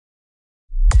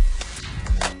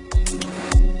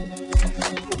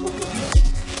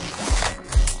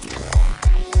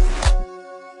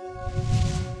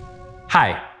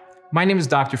Hi, my name is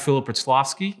Dr. Philip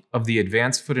Wrotslavsky of the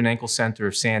Advanced Foot and Ankle Center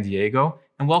of San Diego,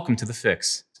 and welcome to The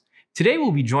Fix. Today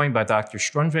we'll be joined by Dr.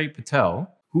 Shrunjay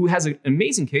Patel, who has an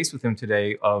amazing case with him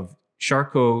today of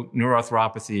Charcot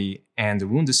Neuroarthropathy and a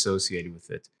wound associated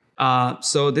with it.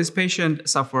 So this patient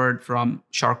suffered from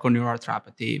Charcot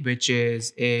Neuroarthropathy, which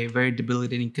is a very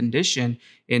debilitating condition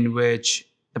in which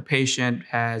the patient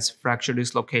has fracture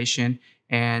dislocation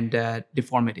and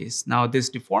deformities. Now, these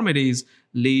deformities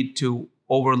lead to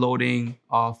overloading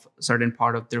of certain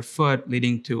part of their foot,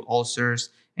 leading to ulcers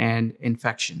and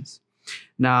infections.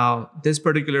 Now, this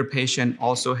particular patient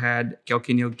also had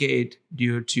calcaneal gait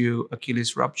due to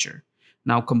Achilles rupture.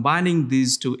 Now, combining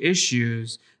these two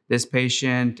issues, this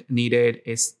patient needed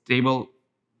a stable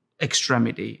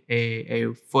extremity,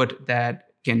 a foot that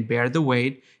can bear the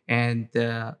weight, and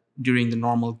during the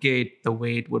normal gait, the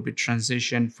weight would be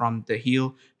transitioned from the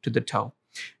heel to the toe.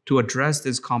 To address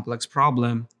this complex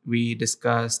problem, we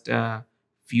discussed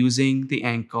fusing the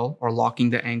ankle or locking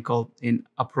the ankle in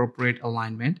appropriate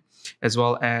alignment, as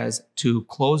well as to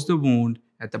close the wound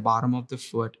at the bottom of the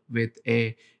foot with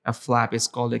a flap. It's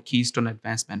called a keystone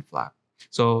advancement flap.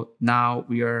 So now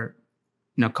we are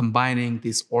combining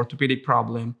this orthopedic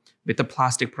problem with the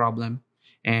plastic problem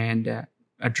and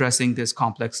addressing this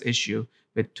complex issue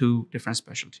with two different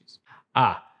specialties.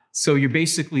 So you're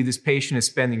basically, this patient is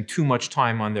spending too much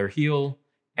time on their heel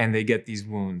and they get these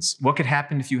wounds. What could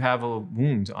happen if you have a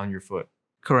wound on your foot?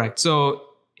 Correct. So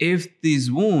if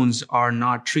these wounds are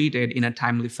not treated in a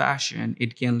timely fashion,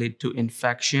 it can lead to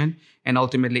infection and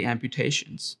ultimately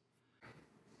amputations.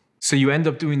 So you end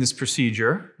up doing this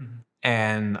procedure,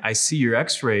 and I see your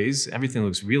x-rays. Everything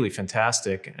looks really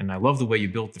fantastic, and I love the way you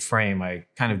built the frame. I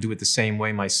kind of do it the same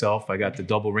way myself. I got the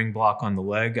double ring block on the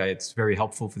leg. It's very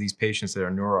helpful for these patients that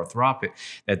are neuroarthropic,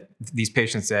 these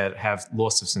patients that have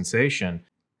loss of sensation.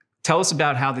 Tell us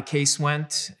about how the case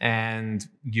went and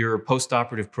your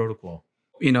post-operative protocol.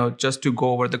 Just to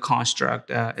go over the construct,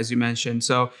 as you mentioned.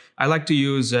 So I like to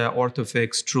use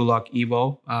Orthofix TrueLock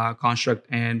Evo construct,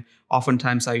 and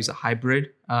oftentimes I use a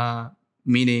hybrid,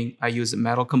 meaning I use the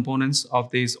metal components of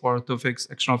these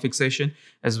Orthofix external fixation,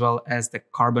 as well as the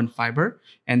carbon fiber.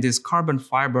 And this carbon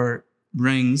fiber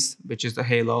rings, which is the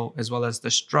halo, as well as the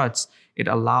struts, it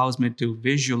allows me to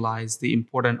visualize the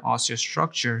important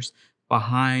osteostructures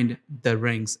behind the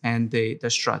rings and the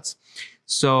struts.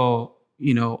 So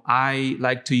I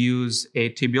like to use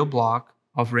a tibial block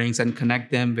of rings and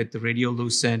connect them with the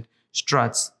radiolucent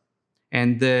struts.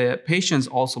 And the patients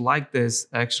also like this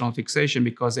external fixation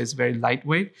because it's very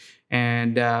lightweight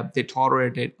and they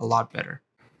tolerate it a lot better.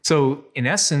 So in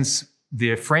essence,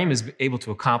 the frame is able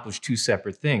to accomplish two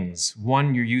separate things.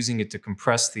 One, you're using it to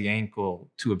compress the ankle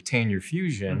to obtain your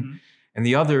fusion. And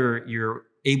the other, you're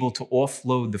able to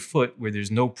offload the foot where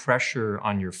there's no pressure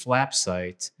on your flap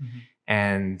site.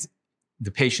 And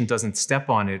the patient doesn't step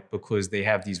on it because they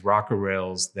have these rocker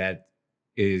rails that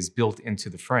is built into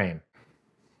the frame.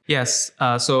 Yes.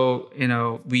 So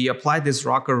we apply this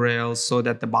rocker rails so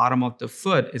that the bottom of the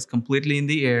foot is completely in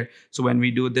the air. So when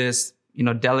we do this,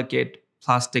 delicate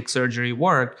plastic surgery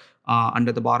work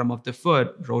under the bottom of the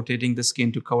foot, rotating the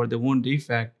skin to cover the wound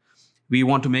defect, we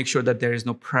want to make sure that there is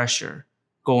no pressure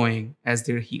going as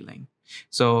they're healing.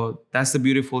 So that's the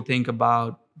beautiful thing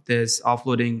about this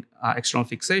offloading external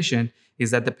fixation, is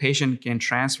that the patient can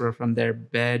transfer from their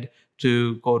bed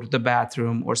to go to the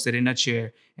bathroom or sit in a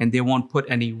chair, and they won't put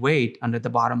any weight under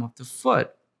the bottom of the foot.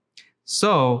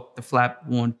 So the flap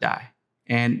won't die,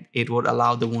 and it would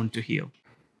allow the wound to heal.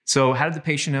 So how did the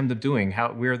patient end up doing?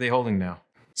 Where are they holding now?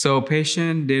 So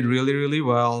patient did really, really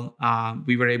well.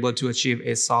 We were able to achieve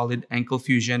a solid ankle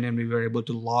fusion, and we were able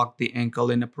to lock the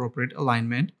ankle in appropriate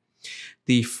alignment.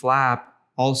 The flap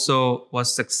also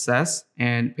was success,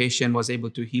 and patient was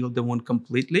able to heal the wound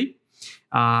completely.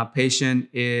 Patient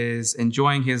is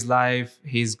enjoying his life.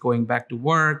 He's going back to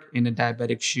work in a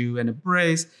diabetic shoe and a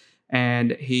brace,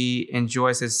 and he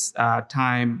enjoys his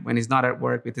time when he's not at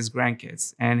work with his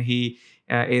grandkids. And he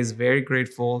is very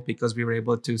grateful because we were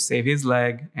able to save his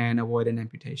leg and avoid an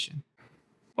amputation.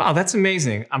 Wow, that's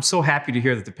amazing. I'm so happy to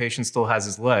hear that the patient still has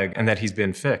his leg and that he's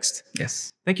been fixed.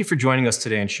 Yes. Thank you for joining us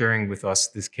today and sharing with us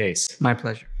this case. My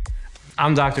pleasure.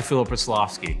 I'm Dr. Philip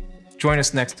Wrotslavsky. Join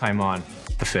us next time on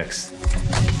The Fix.